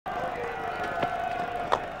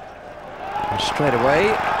And straight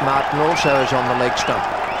away, Martin also is on the leg stump.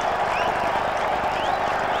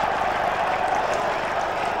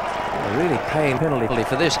 They're really paying penalty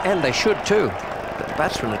for this, and they should too. The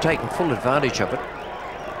batsmen are taking full advantage of it.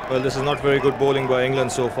 Well, this is not very good bowling by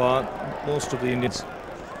England so far. Most of the Indians.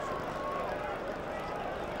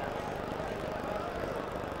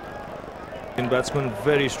 Indian batsmen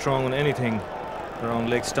very strong on anything around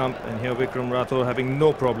leg stump, and here Vikram Rathour having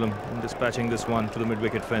no problem in dispatching this one to the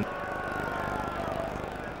mid-wicket fence.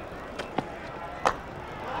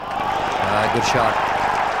 Good shot.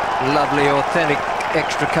 Lovely, authentic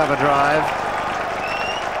extra cover drive.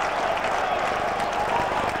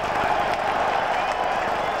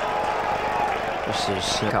 This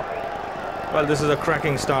is cup. Well, this is a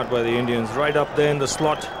cracking start by the Indians. Right up there in the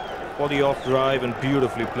slot for the off drive, and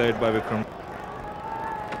beautifully played by Vikram.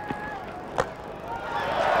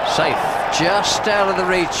 Safe, just out of the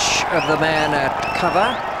reach of the man at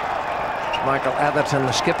cover. It's Michael Atherton,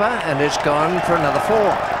 the skipper, and it's gone for another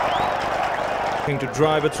 4. To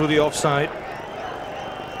drive it through the offside.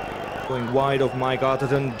 Going wide of Mike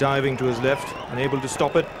Atherton, diving to his left, and able to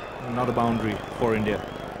stop it. Another boundary for India.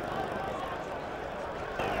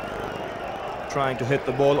 Trying to hit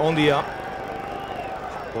the ball on the up.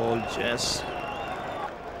 Ball just...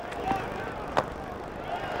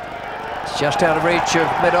 It's just out of reach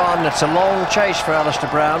of mid-on. It's a long chase for Alistair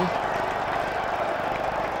Brown.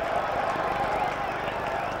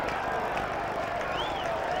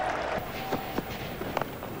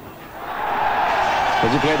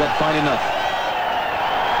 Has he played that fine enough?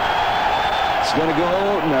 It's going to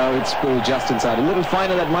go. No, it's just inside. A little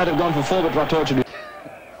finer, that might have gone for 4, but Rathore to do.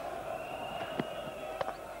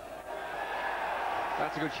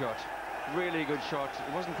 That's a good shot. Really good shot.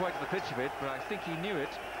 It wasn't quite to the pitch of it, but I think he knew it.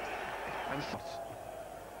 And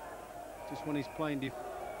just when he's playing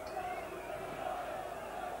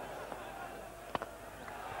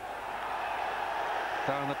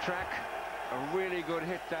down the track, a really good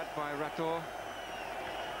hit that by Rathore.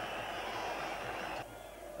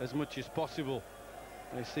 as much as possible.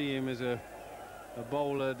 They see him as a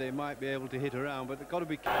bowler they might be able to hit around, but they've got to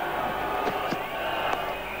be... It's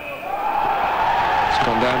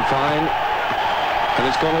gone down fine, and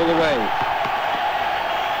it's gone all the way.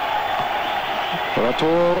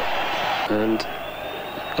 Rathore, and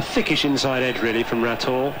a thickish inside edge really from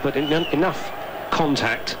Rathore, but enough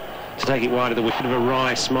contact to take it wide of the wicket. Of a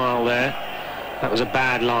wry smile there. That was a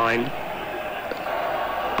bad line.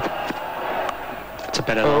 It's a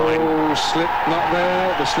better line. Oh, slip not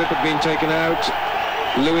there. The slip had been taken out.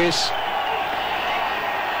 Lewis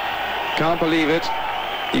can't believe it.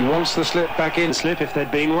 He wants the slip back in. The slip if there'd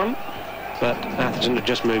been one, but Atherton had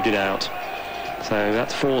just moved it out. So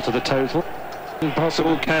that's 4 to the total.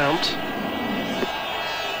 Impossible count.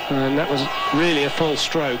 And that was really a full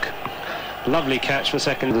stroke. Lovely catch for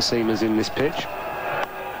second of the seamers in this pitch.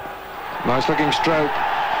 Nice looking stroke.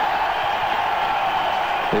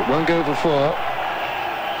 It won't go for 4.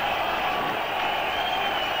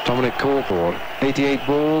 Dominic Corporal, 88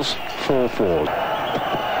 balls, 4-4.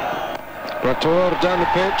 Rathore down the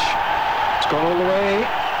pitch. It's gone all the way.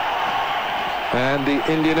 And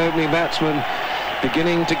the Indian opening batsman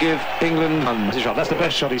beginning to give England... That's the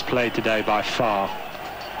best shot he's played today by far.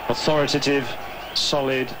 Authoritative,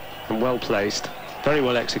 solid and well placed. Very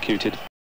well executed.